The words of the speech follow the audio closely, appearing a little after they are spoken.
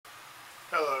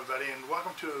Hello everybody, and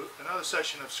welcome to another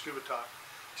session of Scuba Talk.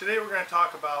 Today we're going to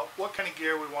talk about what kind of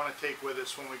gear we want to take with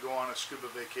us when we go on a scuba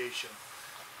vacation,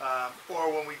 or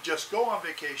when we just go on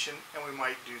vacation and we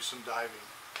might do some diving.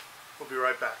 We'll be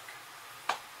right back.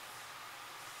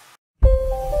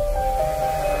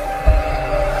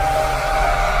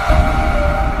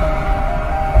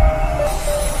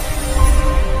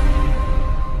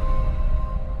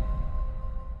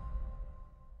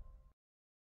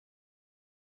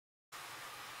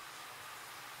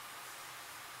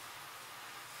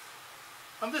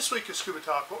 On this week of Scuba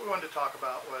Talk, what we wanted to talk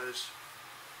about was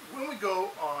when we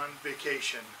go on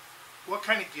vacation, what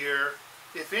kind of gear,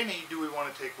 if any, do we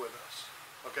want to take with us?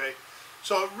 Okay,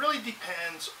 so it really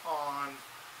depends on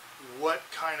what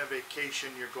kind of vacation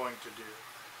you're going to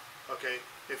do. Okay,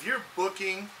 if you're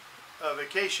booking a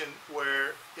vacation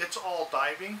where it's all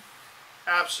diving,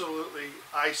 absolutely,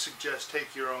 I suggest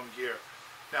take your own gear.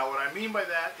 Now, what I mean by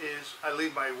that is I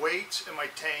leave my weights and my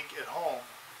tank at home.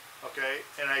 Okay,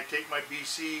 and I take my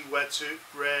BC, wetsuit,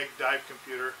 reg, dive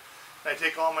computer, and I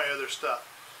take all my other stuff.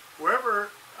 Wherever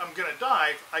I'm going to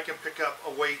dive, I can pick up a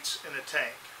weights and a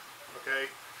tank. Okay,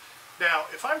 now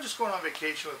if I'm just going on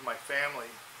vacation with my family,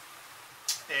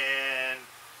 and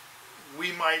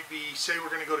we might be, say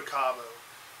we're going to go to Cabo,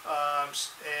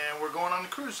 and we're going on the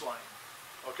cruise line,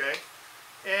 okay,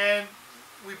 and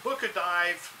we book a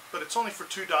dive, but it's only for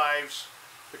 2 dives.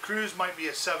 The cruise might be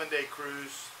a 7-day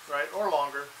cruise, right, or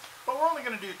longer. But we're only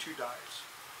going to do 2 dives.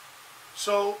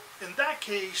 So in that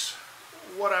case,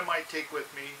 what I might take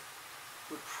with me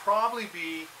would probably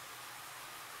be,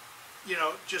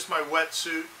 just my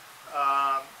wetsuit.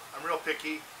 I'm real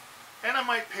picky. And I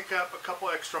might pick up a couple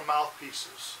extra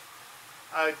mouthpieces.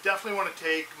 I definitely want to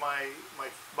take my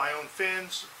own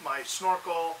fins, my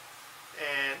snorkel,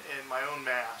 and my own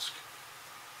mask.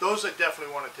 Those I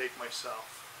definitely want to take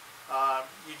myself.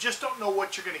 You just don't know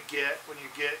what you're going to get when you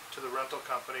get to the rental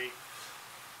company.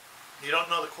 You don't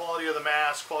know the quality of the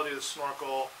mask, quality of the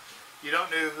snorkel. You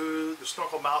don't know who the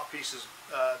snorkel mouthpiece has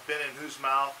been in whose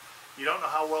mouth. You don't know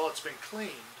how well it's been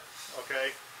cleaned. Okay,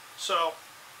 so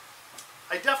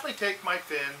I definitely take my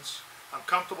fins. I'm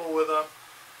comfortable with them.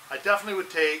 I definitely would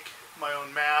take my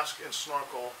own mask and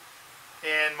snorkel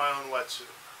and my own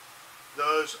wetsuit.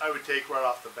 Those I would take right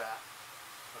off the bat.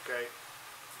 Okay,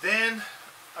 then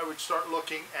I would start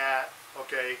looking at,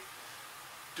 okay,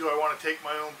 do I want to take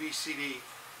my own BCD?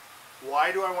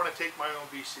 Why do I want to take my own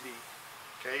BCD?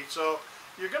 Okay, so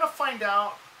you're going to find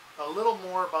out a little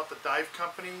more about the dive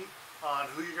company on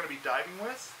who you're going to be diving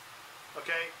with.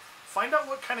 Okay, find out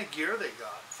what kind of gear they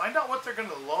got. Find out what they're going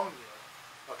to loan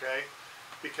you. Okay,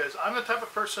 because I'm the type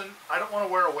of person, I don't want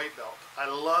to wear a weight belt. I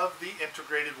love the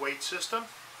integrated weight system,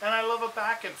 and I love a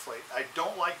back inflate. I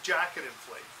don't like jacket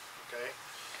inflate. Okay.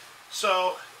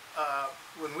 So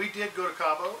when we did go to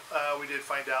Cabo, we did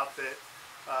find out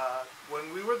that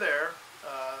when we were there,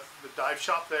 the dive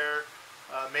shop there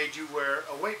made you wear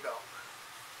a weight belt.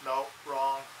 No,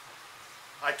 wrong.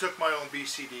 I took my own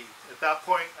BCD. At that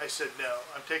point, I said, no,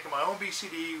 I'm taking my own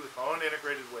BCD with my own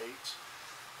integrated weights.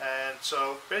 And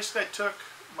so basically I took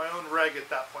my own reg at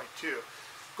that point too.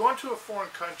 Going to a foreign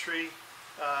country,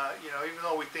 even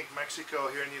though we think Mexico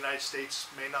here in the United States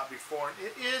may not be foreign,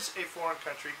 it is a foreign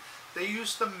country. They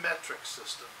use the metric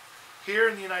system. Here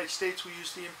in the United States, we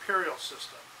use the imperial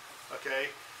system. Okay,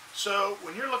 so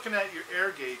when you're looking at your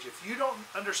air gauge, if you don't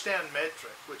understand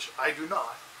metric, which I do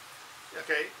not,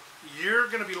 okay, you're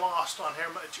going to be lost on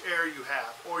how much air you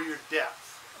have or your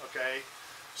depth. Okay,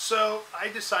 so I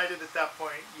decided at that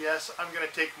point, yes, I'm going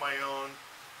to take my own.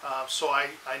 So I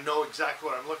know exactly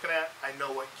what I'm looking at. I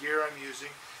know what gear I'm using,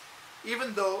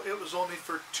 even though it was only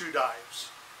for 2 dives.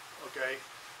 Okay,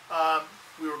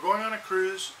 we were going on a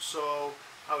cruise, so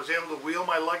I was able to wheel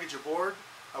my luggage aboard.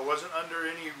 I wasn't under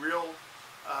any real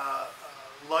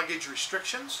luggage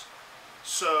restrictions,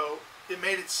 so it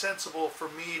made it sensible for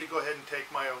me to go ahead and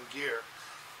take my own gear.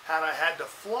 Had I had to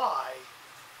fly,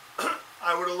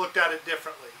 I would have looked at it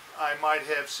differently. I might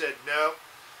have said, no,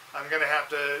 I'm going to have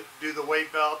to do the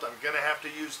weight belt. I'm going to have to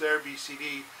use their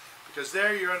BCD, because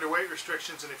there you're under weight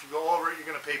restrictions, and if you go over it, you're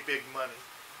going to pay big money.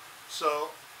 So,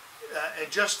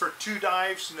 and just for 2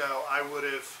 dives, no, I would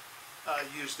have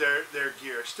used their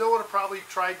gear. Still would have probably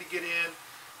tried to get in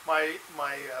my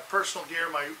personal gear,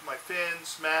 my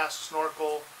fins, mask,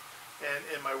 snorkel,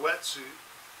 and my wetsuit.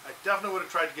 I definitely would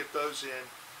have tried to get those in.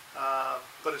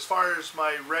 But as far as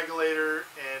my regulator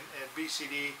and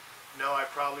BCD, no, I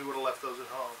probably would have left those at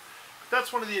home. But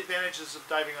that's one of the advantages of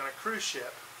diving on a cruise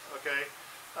ship, okay?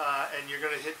 And you're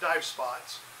going to hit dive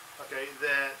spots, okay,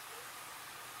 that,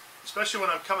 especially when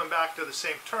I'm coming back to the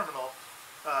same terminal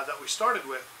that we started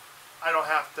with, I don't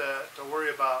have to worry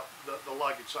about the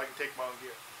luggage, so I can take my own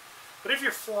gear. But if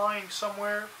you're flying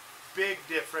somewhere, big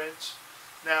difference.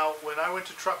 Now, when I went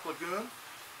to Truck Lagoon,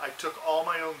 I took all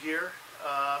my own gear,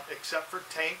 except for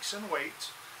tanks and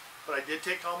weights. But I did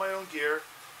take all my own gear.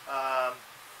 I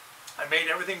made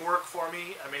everything work for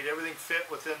me. I made everything fit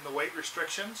within the weight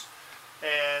restrictions.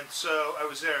 And so I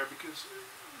was there because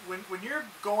when you're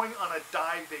going on a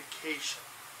dive vacation,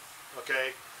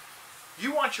 okay,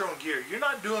 you want your own gear. You're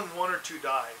not doing 1 or 2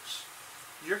 dives.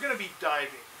 You're going to be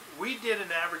diving. We did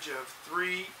an average of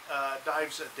 3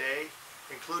 dives a day,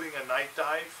 including a night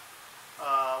dive.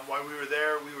 While we were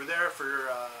there for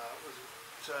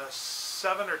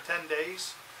 7 or 10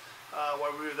 days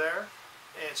while we were there.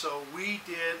 And so we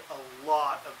did a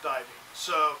lot of diving.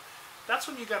 So that's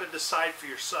when you got to decide for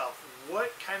yourself,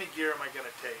 what kind of gear am I going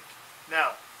to take?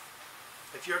 Now,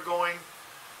 if you're going,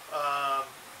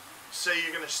 say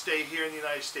you're going to stay here in the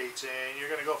United States and you're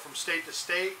going to go from state to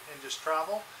state and just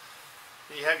travel,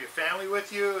 and you have your family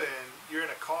with you and you're in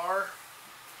a car,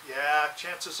 yeah,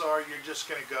 chances are you're just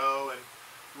going to go and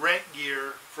rent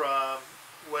gear from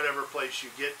whatever place you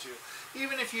get to.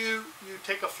 Even if you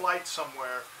take a flight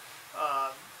somewhere,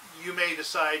 you may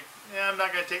decide, yeah, I'm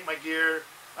not going to take my gear,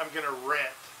 I'm going to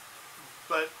rent.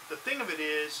 But the thing of it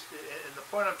is, and the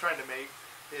point I'm trying to make,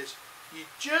 is you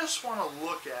just want to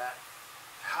look at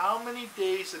how many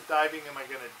days of diving am I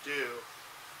going to do?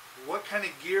 What kind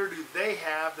of gear do they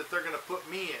have that they're going to put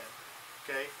me in?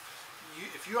 Okay,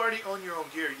 if you already own your own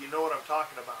gear, you know what I'm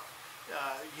talking about.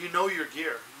 You know your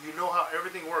gear. You know how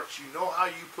everything works. You know how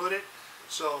you put it.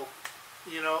 So,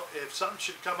 you know, if something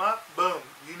should come up, boom,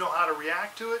 you know how to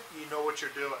react to it. You know what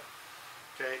you're doing.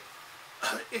 Okay.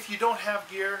 If you don't have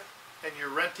gear and you're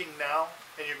renting now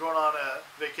and you're going on a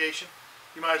vacation,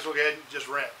 you might as well go ahead and just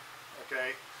rent.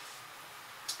 Okay.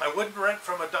 I wouldn't rent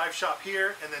from a dive shop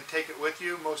here and then take it with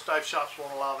you. Most dive shops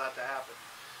won't allow that to happen.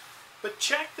 But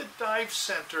check the dive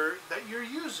center that you're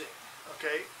using.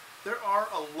 Okay. There are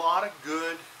a lot of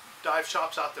good dive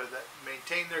shops out there that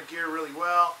maintain their gear really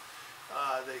well.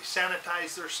 They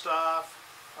sanitize their stuff.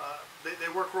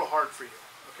 They work real hard for you.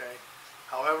 Okay.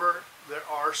 However, there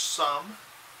are some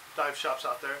dive shops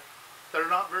out there that are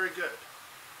not very good.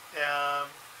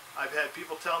 I've had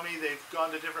people tell me they've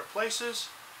gone to different places,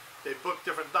 they booked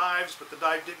different dives, but the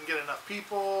dive didn't get enough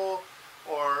people,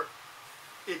 or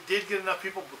it did get enough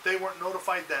people, but they weren't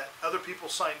notified that other people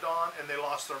signed on and they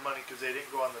lost their money because they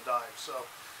didn't go on the dive. So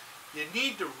you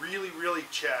need to really, really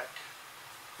check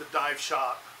the dive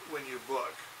shop when you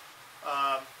book.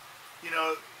 You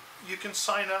know, you can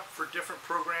sign up for different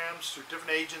programs through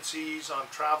different agencies on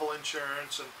travel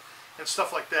insurance and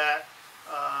stuff like that.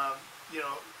 You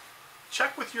know,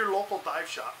 check with your local dive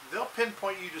shop. They'll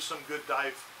pinpoint you to some good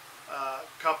dive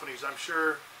companies. I'm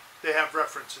sure they have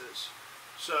references.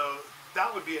 So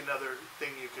that would be another thing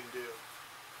you can do.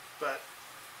 But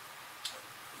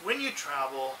when you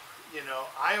travel, you know,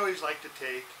 I always like to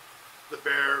take the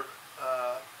bare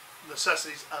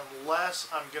necessities unless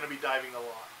I'm going to be diving a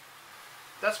lot.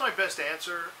 That's my best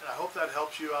answer, and I hope that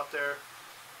helps you out there.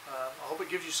 I hope it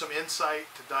gives you some insight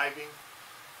to diving.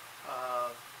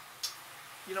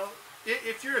 You know,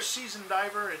 if you're a seasoned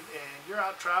diver and you're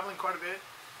out traveling quite a bit,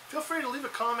 feel free to leave a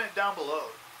comment down below.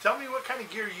 Tell me what kind of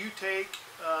gear you take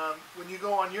when you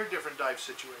go on your different dive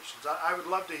situations. I would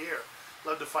love to hear,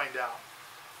 love to find out.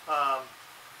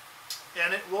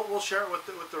 And we'll share it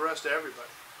with the rest of everybody.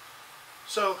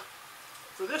 So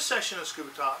for this session of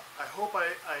Scuba Talk, I hope I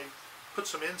put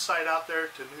some insight out there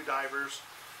to new divers,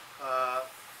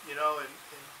 you know, and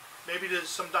maybe to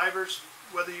some divers,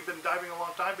 whether you've been diving a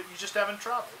long time, but you just haven't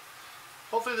traveled.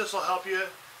 Hopefully this will help you.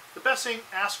 The best thing,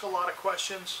 ask a lot of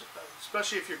questions,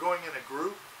 especially if you're going in a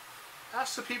group.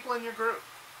 Ask the people in your group.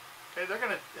 Okay, they're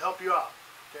going to help you out.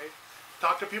 Okay,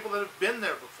 talk to people that have been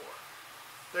there before.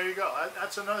 There you go.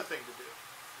 That's another thing to do.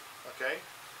 Okay,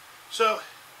 so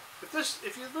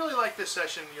if you really like this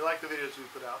session, you like the videos we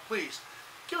put out, please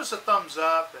give us a thumbs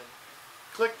up and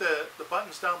click the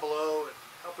buttons down below and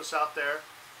help us out there.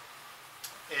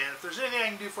 And if there's anything I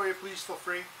can do for you, please feel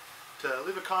free to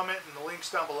leave a comment in the links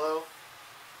down below.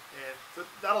 And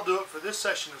that'll do it for this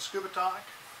session of Scuba Talk.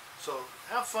 So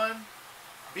have fun,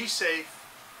 be safe,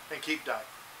 and keep diving.